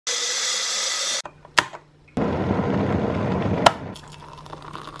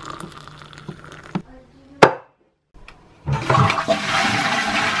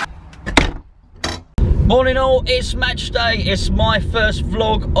Morning all, it's match day. It's my first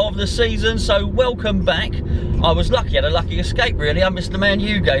vlog of the season, so welcome back. I was lucky, had a lucky escape really. I missed the Man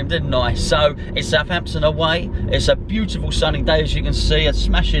U game, didn't I? So it's Southampton away. It's a beautiful sunny day, as you can see. A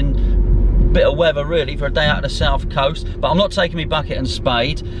smashing bit of weather really for a day out of the south coast, but I'm not taking my bucket and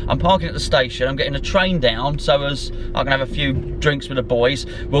spade. I'm parking at the station. I'm getting the train down so as I can have a few drinks with the boys.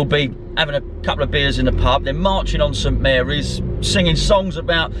 We'll be having a couple of beers in the pub, then marching on St Mary's, singing songs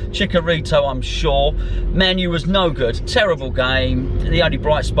about Chicharito, I'm sure. Man U was no good, terrible game. The only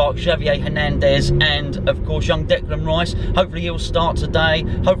bright spark, Javier Hernandez, and of course young Declan Rice. Hopefully he'll start today.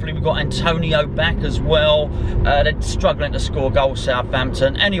 Hopefully we've got Antonio back as well. They're struggling to score goals,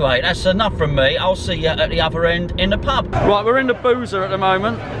 Southampton. Anyway, that's enough from me. I'll see you at the other end in the pub. Right, we're in the boozer at the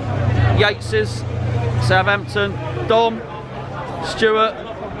moment. Yates's, Southampton, Dom, Stuart.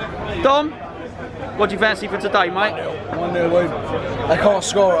 Dom, what do you fancy for today, mate? 1-0 win. They can't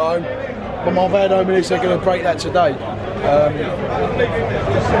score at home, but my bad home is they're going to break that today.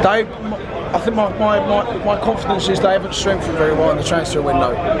 I think my confidence is they haven't strengthened very well in the transfer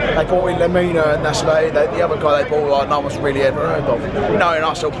window. They brought in Lamina and that's about it. The other guy they bought, like, no one's really ever heard of. Knowing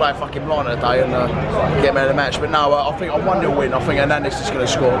us, they'll play a fucking blind today and get them out of the match. But no, I think a 1-0 win. I think Hernandez is going to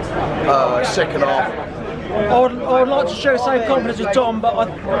score second half. I would like to share the same confidence with Dom, but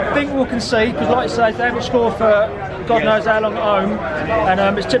I think we'll concede because, like you say, they haven't scored for God knows how long at home,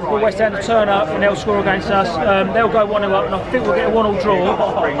 and it's typical West Ham to turn up and they'll score against us. They'll go 1-0 up, and I think we'll get a 1-1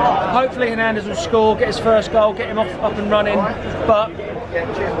 draw. Hopefully Hernandez will score, get his first goal, get him up and running, but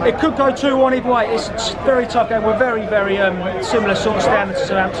it could go 2-1 either way. It's a very tough game. We're very similar sort of standard to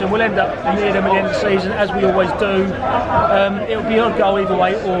Southampton. We'll end up near them at the end of the season, as we always do. It'll be on goal either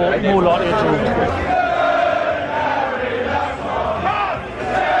way, or more likely a draw.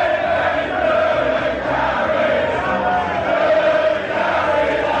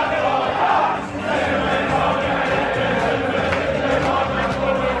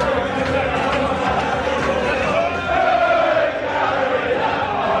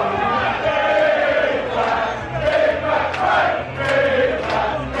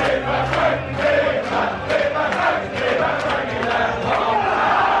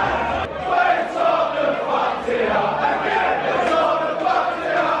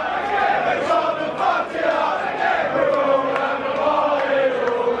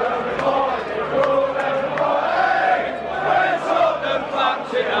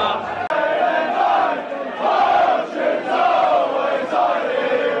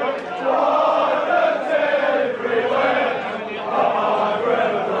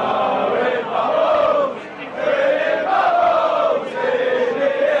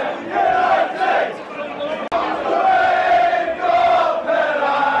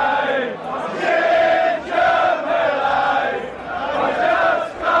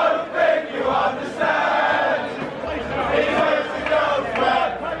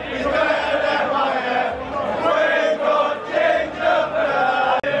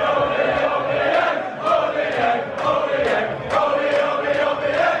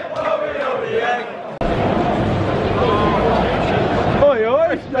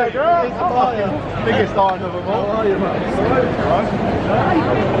 Biggest iron of them all. How are you, mate?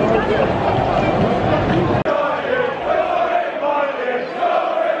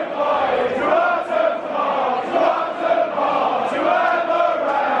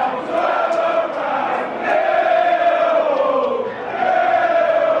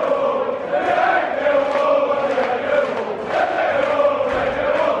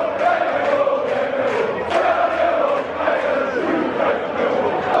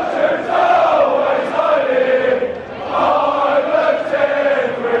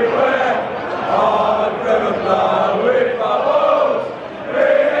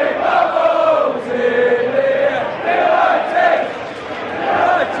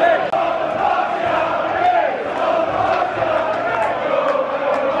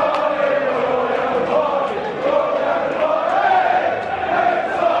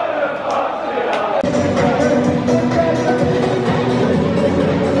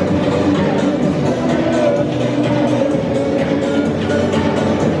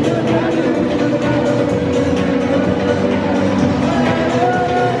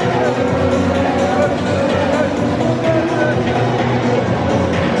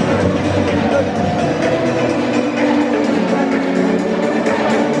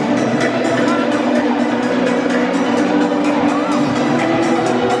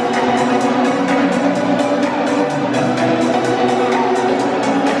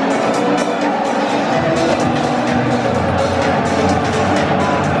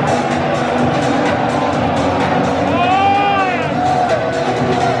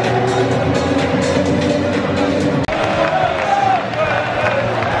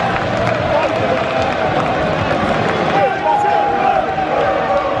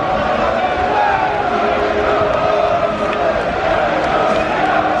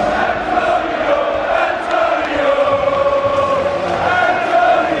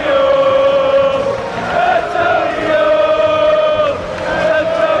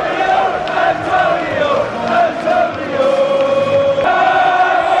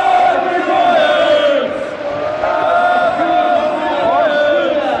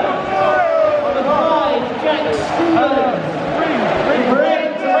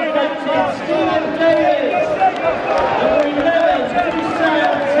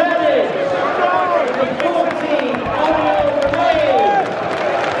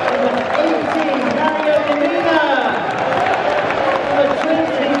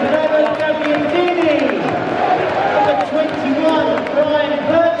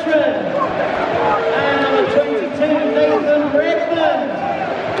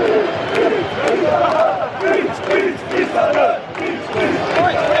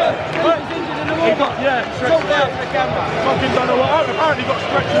 Fucking don't know what happened. Apparently got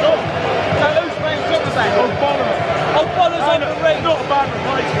stretched off. So who's playing quarterback? Oh, Bonner. Oh, Bonner's on the ring. Not a bad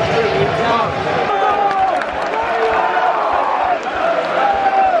replacement, really.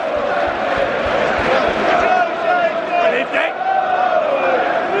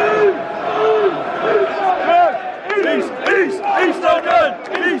 East London!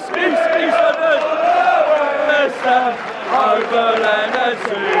 East London! Let's have overland and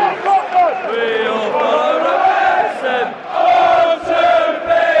sea. We all follow the lesson. On to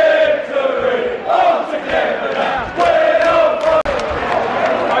victory! All together now! We all follow.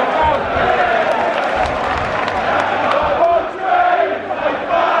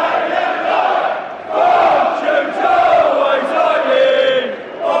 Fortune's always lightning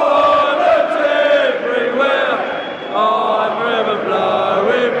on us everywhere. I'm river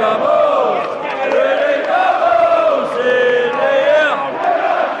blowing bubbles, really bubbles in the air.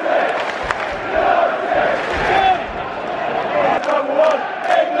 Number one,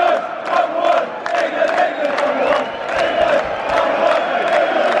 England! Number one, England! England! Number one, England! Number one,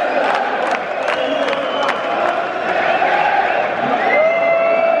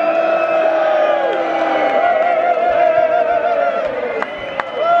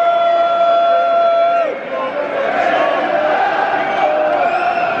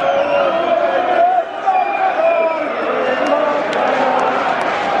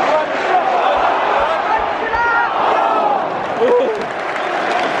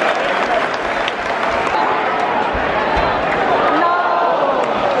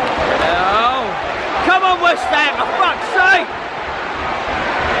 come on, West Ham, for fuck's sake!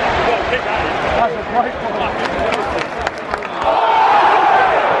 That's a great one.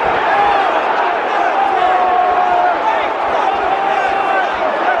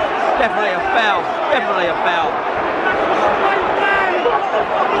 Definitely a foul, definitely a foul.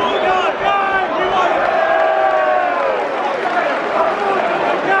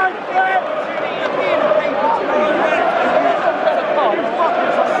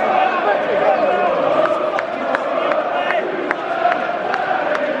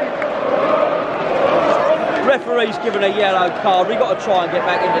 Referee's given a yellow card. We've got to try and get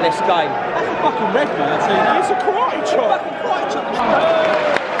back into this game. That's a fucking red man, it's a karate chop.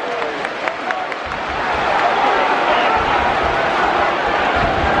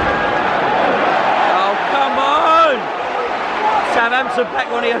 Oh, come on! Southampton back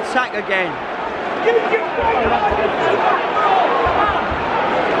on the attack again.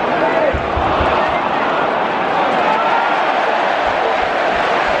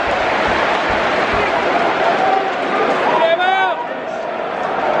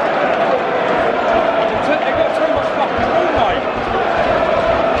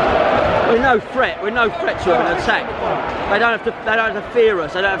 We're no threat to an attack. They don't have to fear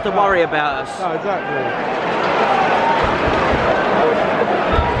us. They don't have to worry about us. No, exactly.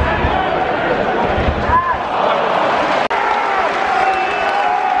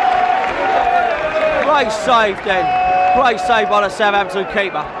 Great save then. Great save by the Southampton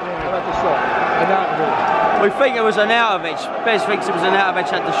keeper. We think it was an Outovich. Bez thinks it was an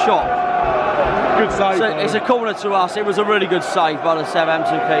Outovich at the shot. Good save. So it's a corner to us. It was a really good save by the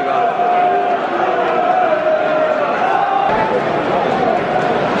Southampton keeper.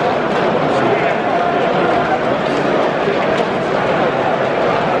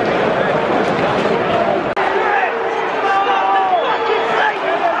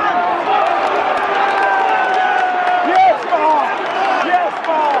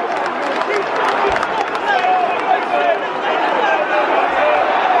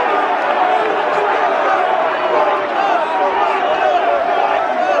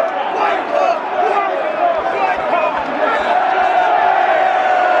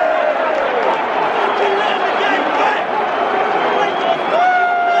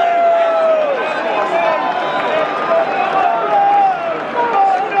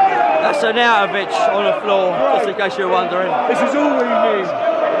 An Outovich on the floor, just in case you're wondering. This is all we need.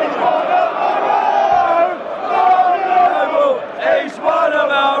 He's one of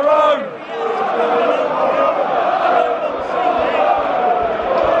our own.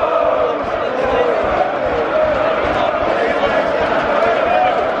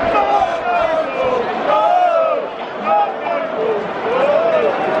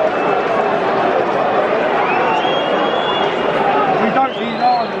 We don't need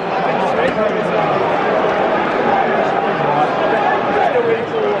Ireland.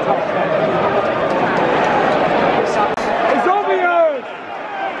 It's obvious!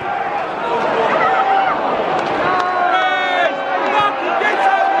 Hey, fucking get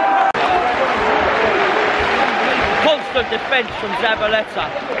up! defence from Zabaleta.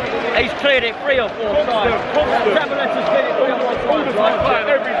 He's cleared it 3 or 4 times. Zabaleta's cleared it 3 or 4 times.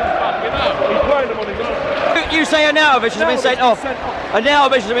 He's playing them on his own. You say Arnautovic has been sent off.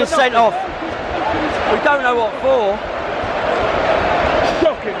 Arnautovic has been sent off. We don't know what for.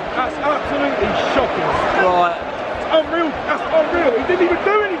 Shocking. That's absolutely shocking. Right. It's unreal. That's unreal. He didn't even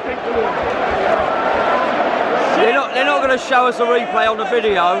do anything to him. They're not going to show us a replay on the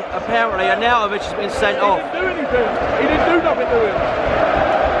video. Apparently, Arnautovic has been sent off. He didn't do anything. He didn't do nothing to him.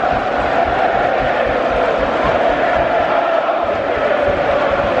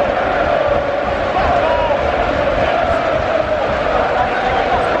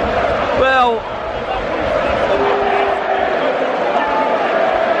 Well,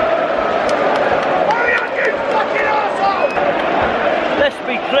 let's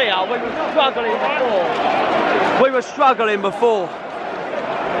be clear, we were struggling before.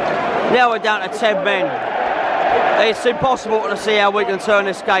 Now we're down to 10 men. It's impossible to see how we can turn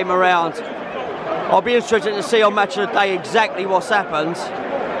this game around. I'll be interested to see on Match of the Day exactly what's happened.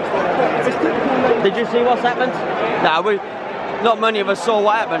 Did you see what's happened? No, not many of us saw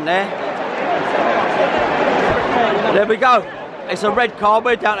what happened there. There we go. It's a red card.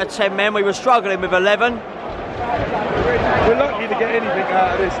 We're down to 10 men. We were struggling with 11. We're lucky to get anything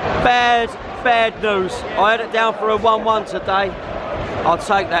out of this. Bad news. I had it down for a 1-1 today. I'll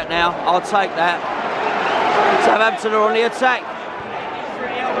take that now. I'll take that. Southampton are on the attack.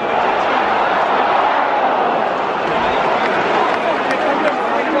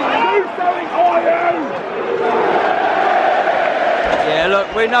 Yeah,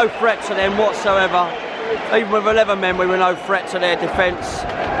 look, we're no threat to them whatsoever. Even with 11 men, we were no threat to their defence.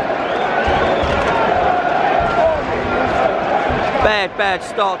 Bad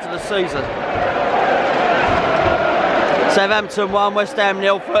start to the season. Southampton 1, West Ham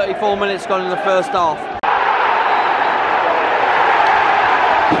 0, 34 minutes gone in the first half.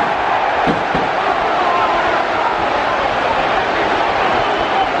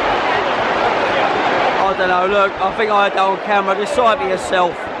 I don't know, look, I think I had that on camera. Decide for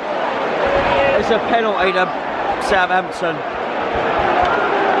yourself. It's a penalty to Southampton.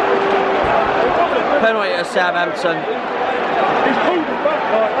 Penalty to Southampton. He's pulled him back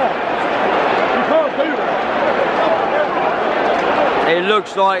like that. You can't do that. It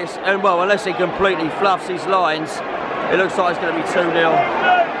looks like, and well, unless he completely fluffs his lines, it looks like it's going to be 2-0.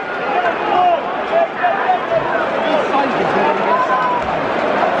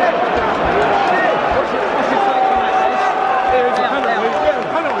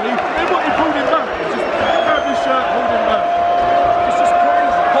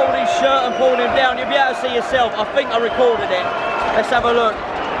 Pulled him down, you'll be able to see yourself. I think I recorded it. Let's have a look.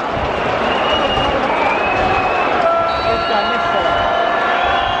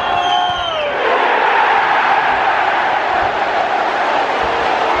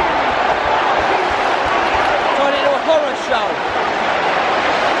 Turned into a horror show.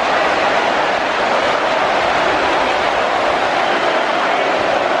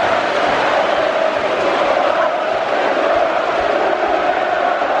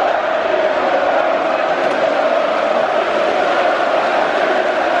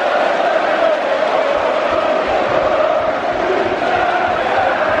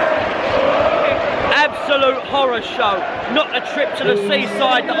 Horror show, not a trip to the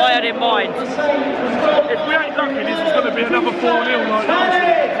seaside that I had in mind. If we ain't lucky, this is going to be another 4-0 like last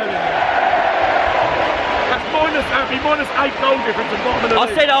week. That's minus 8 goal difference at the bottom of the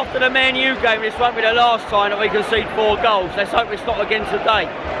league. I said after the Man U game, this won't be the last time that we concede 4 goals. Let's hope it's not again today.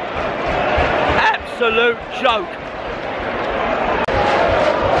 Absolute joke.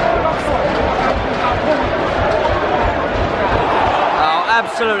 Oh,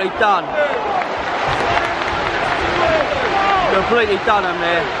 absolutely done. Completely done him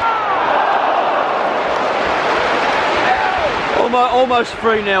there. Almost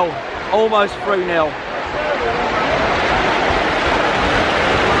 3-0. Almost 3-0.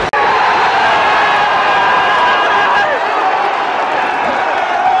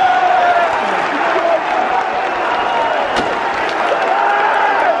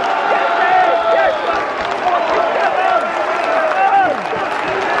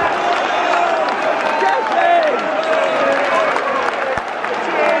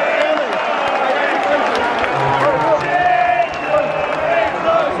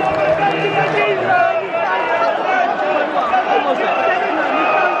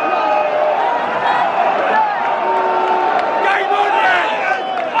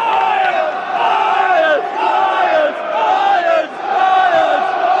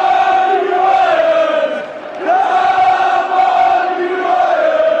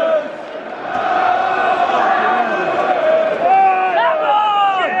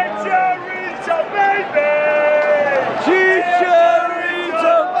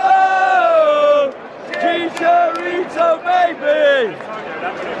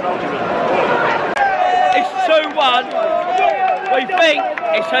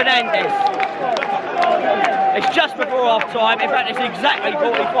 It's Hernandez. It's just before half time. In fact, it's exactly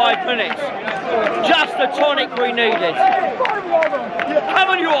 45 minutes. Just the tonic we needed. Come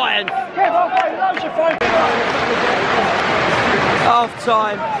on, you Irons. Half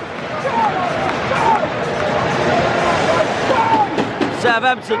time.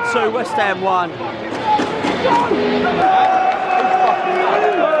 Southampton 2, West Ham 1.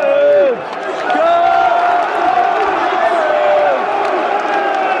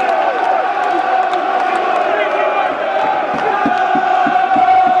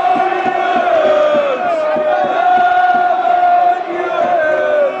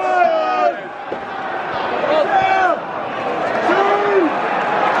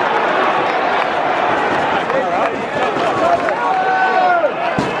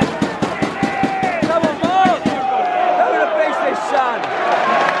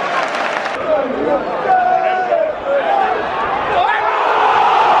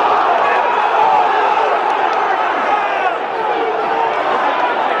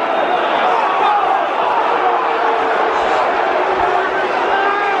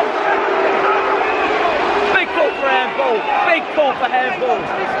 Big call for handball.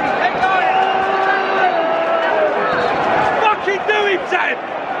 Fucking do him, Sam!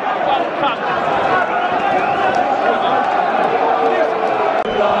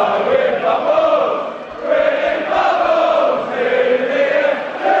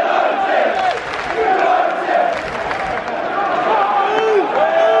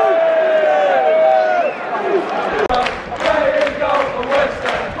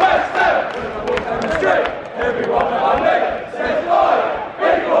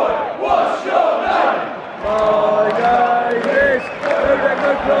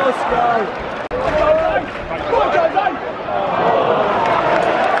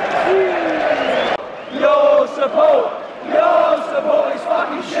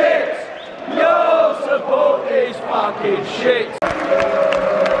 Fucking shit.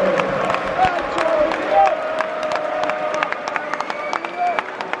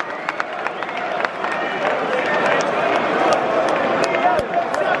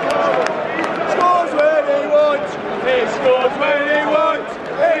 Scores when he wants. He scores when he wants.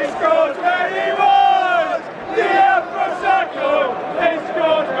 He scores when he wants. The Afro Circle. He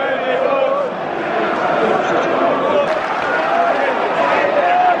scores when he wants.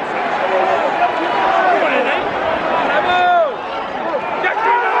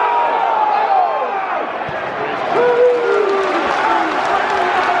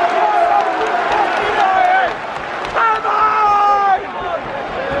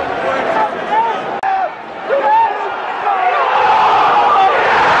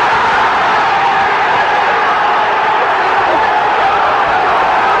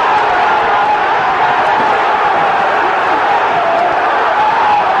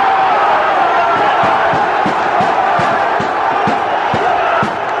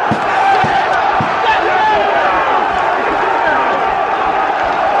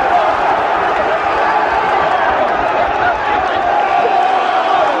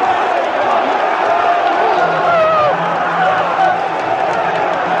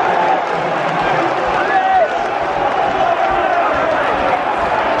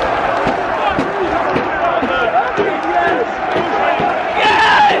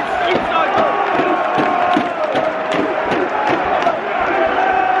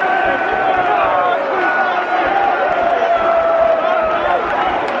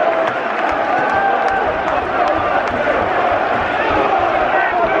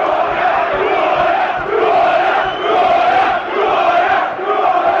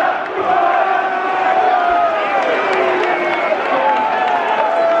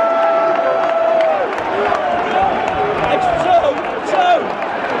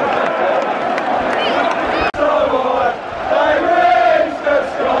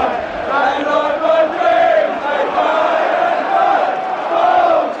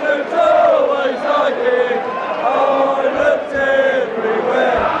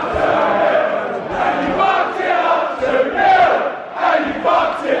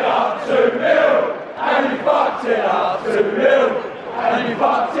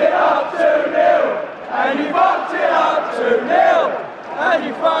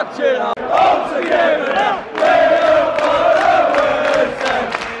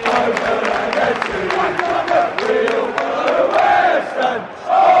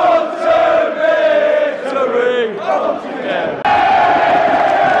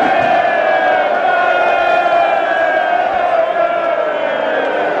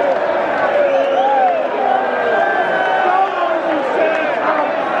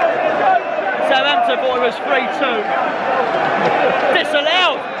 Southampton thought it was 3-2.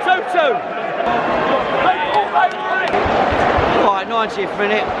 Disallowed. 2-2. Right, 90th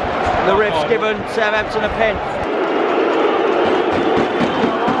minute. The ref's given Southampton a pen.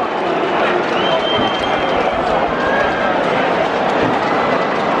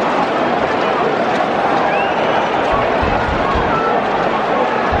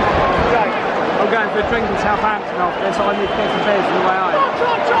 I'm going for a drink in Southampton after this, so I need to get some beers on the way home.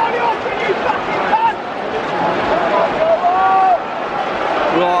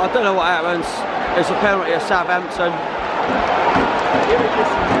 Right, I don't know what happens. It's a penalty at Southampton.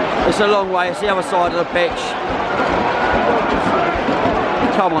 It's a long way, it's the other side of the pitch.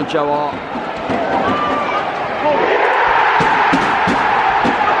 Come on, Joe Hart.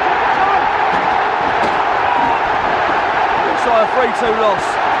 Looks like a 3-2 loss.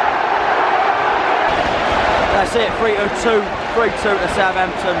 That's it, 3-2 to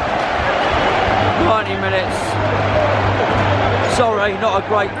Southampton. 90 minutes. Sorry, not a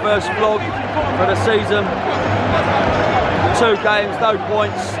great first vlog for the season. 2 games, no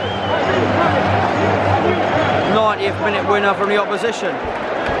points. 90th minute winner from the opposition.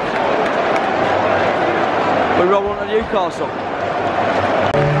 We roll on to Newcastle.